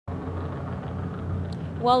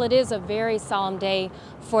Well, it is a very solemn day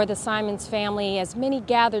for the Simons family as many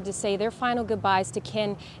gathered to say their final goodbyes to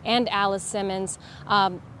Ken and Alice Simmons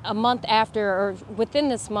a month after, or within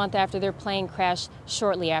this month after their plane crashed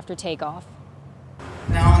shortly after takeoff.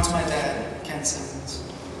 Now on to my dad, Ken Simmons.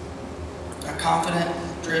 A confident,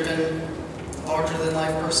 driven,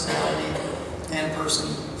 larger-than-life personality and person,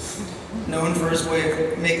 known for his way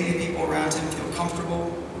of making the people around him feel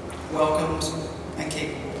comfortable, welcomed, and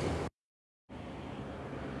capable.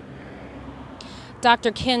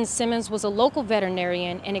 Dr. Ken Simmons was a local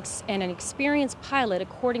veterinarian and an experienced pilot,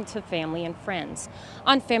 according to family and friends.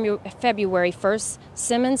 On February 1st,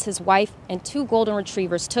 Simmons, his wife, and 2 golden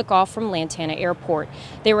retrievers took off from Lantana Airport.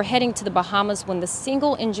 They were heading to the Bahamas when the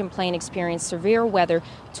single-engine plane experienced severe weather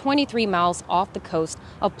 23 miles off the coast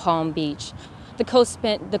of Palm Beach.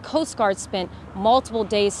 The Coast Guard spent multiple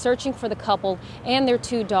days searching for the couple and their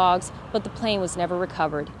 2 dogs, but the plane was never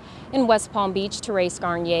recovered. In West Palm Beach, Therese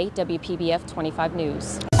Garnier, WPBF 25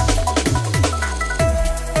 News.